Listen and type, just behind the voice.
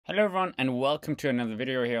Hello everyone and welcome to another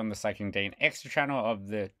video here on the Cycling Day Extra channel of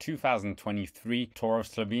the 2023 Tour of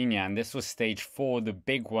Slovenia. And this was stage 4, the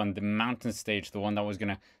big one, the mountain stage, the one that was going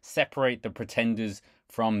to separate the pretenders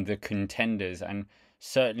from the contenders. And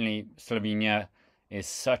certainly Slovenia is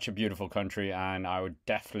such a beautiful country, and I would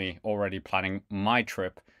definitely already planning my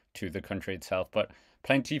trip to the country itself. But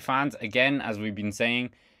plenty of fans, again, as we've been saying,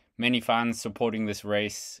 many fans supporting this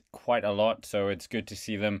race quite a lot. So it's good to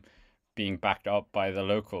see them being backed up by the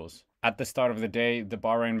locals. At the start of the day, the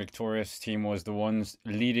Bahrain Victorious team was the ones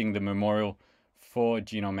leading the memorial for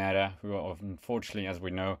Gino Mera, who unfortunately, as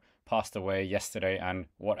we know, passed away yesterday. And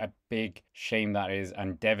what a big shame that is,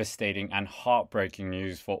 and devastating and heartbreaking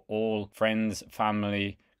news for all friends,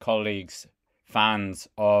 family, colleagues, fans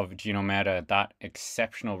of Gino Mera, that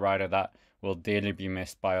exceptional rider that will dearly be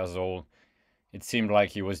missed by us all. It seemed like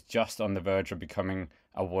he was just on the verge of becoming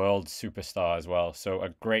a world superstar as well. So a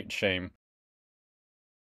great shame.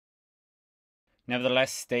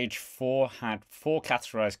 Nevertheless, stage 4 had 4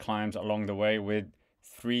 categorized climbs along the way with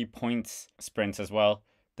 3 points sprints as well.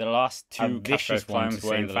 The last 2 categorized climbs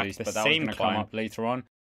were in fact the same climb later on.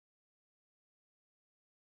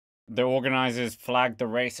 The organizers flagged the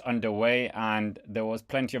race underway, and there was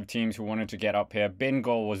plenty of teams who wanted to get up here.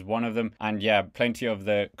 Bengal was one of them, and yeah, plenty of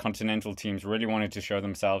the continental teams really wanted to show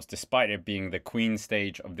themselves despite it being the queen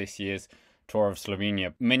stage of this year's Tour of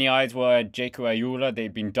Slovenia. Many eyes were at Jeko Ayula.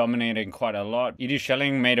 They'd been dominating quite a lot. Edi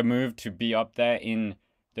Schelling made a move to be up there in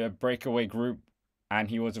the breakaway group, and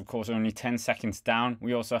he was of course only 10 seconds down.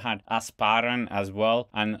 We also had Asparan as well,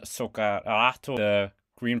 and Sokarato, the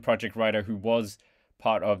Green Project rider who was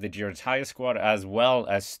part of the Giro d'Italia squad, as well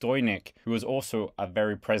as Stojnik, who was also a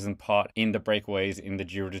very present part in the breakaways in the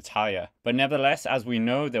Giro d'Italia. But nevertheless, as we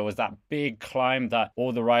know, there was that big climb that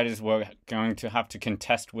all the riders were going to have to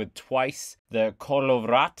contest with twice, the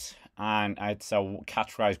Kolovrat, and it's a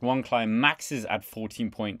categorized 1 climb, maxes at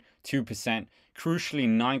 14.2%. Crucially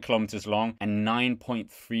 9 kilometers long and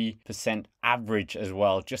 9.3% average as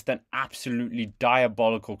well. Just an absolutely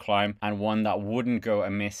diabolical climb, and one that wouldn't go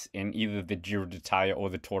amiss in either the Giro d'Italia or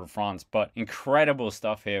the Tour de France. But incredible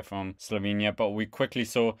stuff here from Slovenia. But we quickly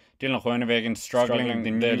saw Dylan Groenewegen struggling.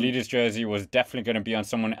 The leader's jersey was definitely going to be on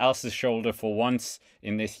someone else's shoulder for once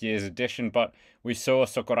in this year's edition. But we saw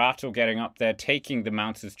Sokarato getting up there, taking the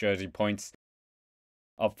mountain's jersey points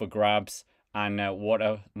up for grabs. And what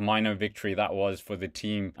a minor victory that was for the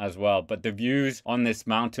team as well. But the views on this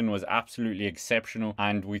mountain was absolutely exceptional,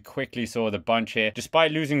 and we quickly saw the bunch here.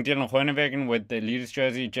 Despite losing Dylan Groenewegen with the leader's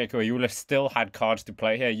jersey, Jeko Ayula still had cards to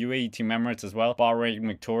play here. UAE Team Emirates as well, Bahrain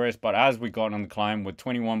Victorious. But as we got on the climb with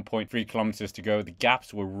 21.3 kilometers to go, the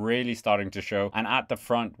gaps were really starting to show. And at the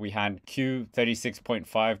front, we had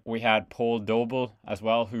Q36.5. We had Paul Dobel as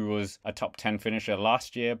well, who was a top 10 finisher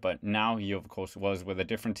last year, but now he of course was with a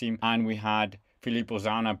different team. And we had Filippo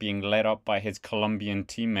Zana being led up by his Colombian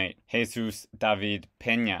teammate, Jesus David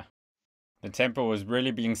Peña. The tempo was really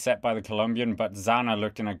being set by the Colombian, but Zana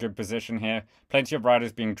looked in a good position here. Plenty of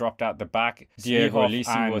riders being dropped out the back. Diego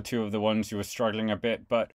Alisi were 2 of the ones who were struggling a bit,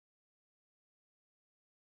 but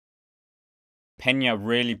Peña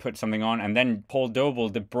really put something on. And then Paul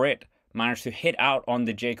Dobel, the Brit, managed to hit out on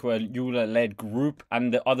the Jeko Ayula-led group,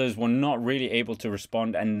 and the others were not really able to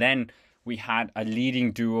respond. And then we had a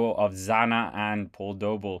leading duo of Zana and Paul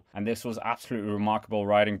Dobel, and this was absolutely remarkable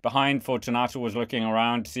riding. Behind, Fortunato was looking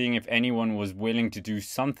around, seeing if anyone was willing to do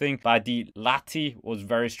something. Badi Lati was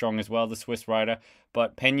very strong as well, the Swiss rider,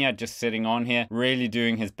 but Peña just sitting on here, really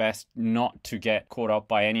doing his best not to get caught up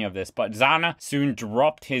by any of this. But Zana soon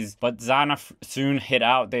soon hit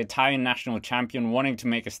out the Italian national champion, wanting to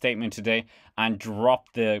make a statement today, and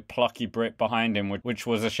dropped the plucky Brit behind him, which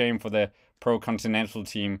was a shame for the pro-continental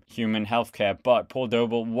team, Human Healthcare. But Paul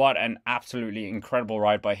Dobel, what an absolutely incredible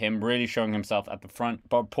ride by him, really showing himself at the front.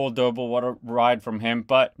 But Paul Dobel, what a ride from him.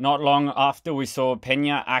 But not long after, we saw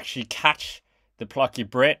Peña actually catch the plucky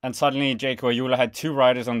Brit, and suddenly Jeko Ayula had 2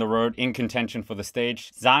 riders on the road in contention for the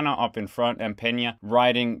stage. Zana up in front and Peña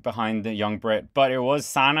riding behind the young Brit. But it was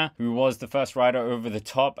Zana who was the first rider over the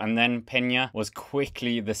top, and then Peña was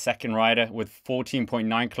quickly the second rider with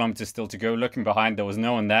 14.9 kilometers still to go. Looking behind, there was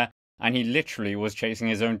no one there, and he literally was chasing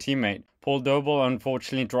his own teammate. Paul Dobel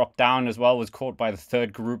unfortunately dropped down as well, was caught by the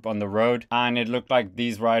third group on the road, and it looked like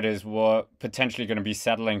these riders were potentially going to be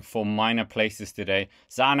settling for minor places today.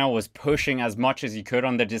 Zana was pushing as much as he could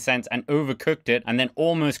on the descent and overcooked it, and then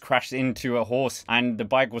almost crashed into a horse, and the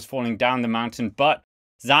bike was falling down the mountain. But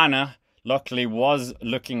Zana luckily was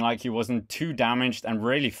looking like he wasn't too damaged and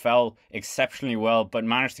really fell exceptionally well, but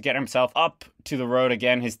managed to get himself up to the road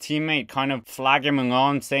again. His teammate kind of flagging him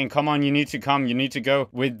on, saying, come on, you need to come, you need to go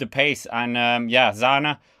with the pace. And yeah,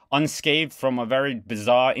 Zana unscathed from a very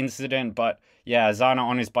bizarre incident. But yeah, Zana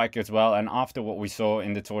on his bike as well. And after what we saw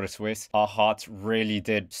in the Tour de Suisse, our hearts really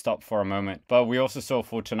did stop for a moment. But we also saw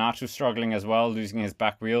Fortunato struggling as well, losing his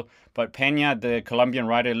back wheel. But Peña, the Colombian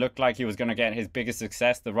rider, looked like he was going to get his biggest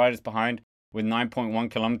success. The riders behind with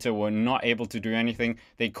 9.1 kilometer were not able to do anything.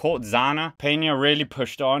 They caught Zana. Peña really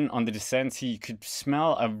pushed on the descents. He could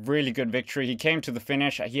smell a really good victory. He came to the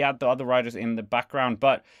finish. He had the other riders in the background,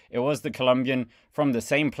 but it was the Colombian from the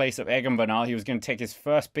same place of Egan Bernal. He was going to take his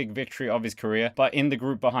first big victory of his career, but in the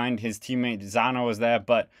group behind, his teammate Zana was there.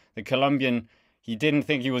 But the Colombian, he didn't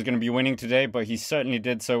think he was going to be winning today, but he certainly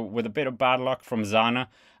did so with a bit of bad luck from Zana.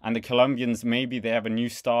 And the Colombians, maybe they have a new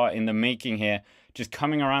star in the making here, just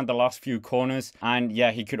coming around the last few corners. And yeah,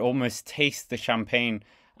 he could almost taste the champagne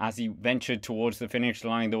as he ventured towards the finish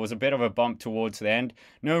line. There was a bit of a bump towards the end.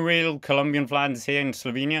 No real Colombian fans here in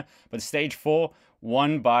Slovenia, but stage 4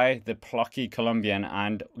 won by the plucky Colombian,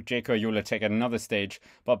 and Jaco Ayala take another stage.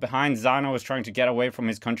 But behind, Zana was trying to get away from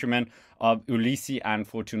his countrymen of Ulissi and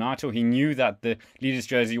Fortunato. He knew that the leader's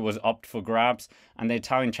jersey was up for grabs, and the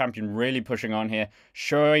Italian champion really pushing on here,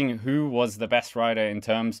 showing who was the best rider in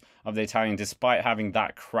terms of the Italian, despite having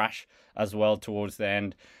that crash as well towards the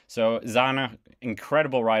end. So Zana,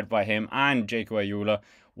 incredible ride by him and Jaco Ayala.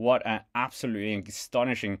 What an absolutely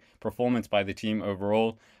astonishing performance by the team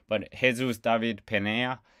overall. But Jesus David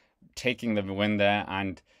Peña taking the win there.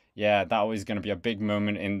 And yeah, that was going to be a big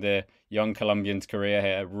moment in the young Colombian's career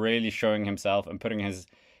here. Really showing himself and putting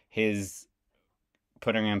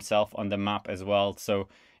himself on the map as well. So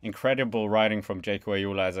incredible riding from Jaco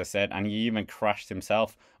Ayala, as I said. And he even crashed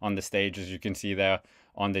himself on the stage, as you can see there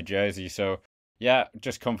on the jersey. So yeah,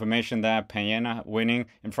 just confirmation there. Peña winning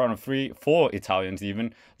in front of 4 Italians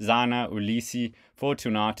even. Zana, Ulissi,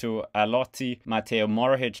 Fortunato, Alotti, Matteo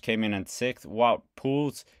Morohic came in at 6th. Wout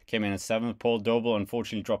Poels came in at 7th. Paul Dobel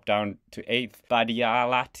unfortunately dropped down to 8th.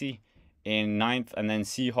 Badialati in 9th. And then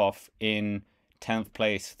Seehoff in 10th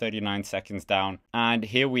place, 39 seconds down. And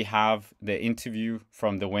here we have the interview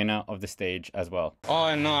from the winner of the stage as well.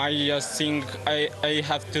 Oh no, I just think I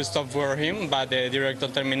have to stop for him, but the director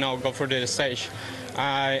told me no, go for the stage.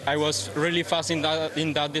 I was really fast in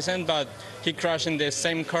that descent, but he crashed in the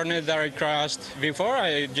same corner that I crashed before.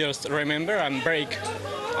 I just remember and brake,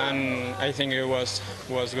 and I think it was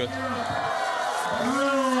good.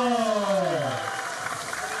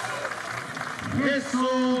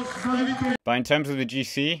 But in terms of the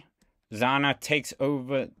GC, Zana takes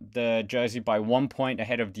over the jersey by 1 point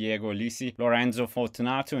ahead of Diego Ulissi. Lorenzo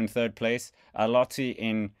Fortunato in 3rd place. Alotti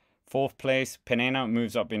in 4th place. Peña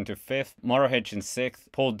moves up into 5th. Morohic in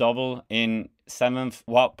 6th. Paul Dobel in 7th.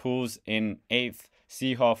 Wout Poels in 8th.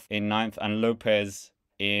 Seehoff in 9th. And Lopez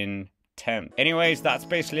in 10th. Anyways, that's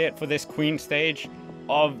basically it for this Queen stage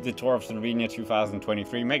of the Tour of Slovenia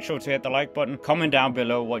 2023. Make sure to hit the like button. Comment down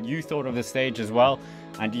below what you thought of the stage as well.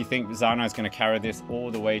 And do you think Zana is going to carry this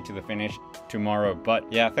all the way to the finish tomorrow?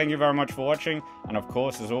 But yeah, thank you very much for watching. And of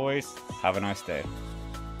course, as always, have a nice day.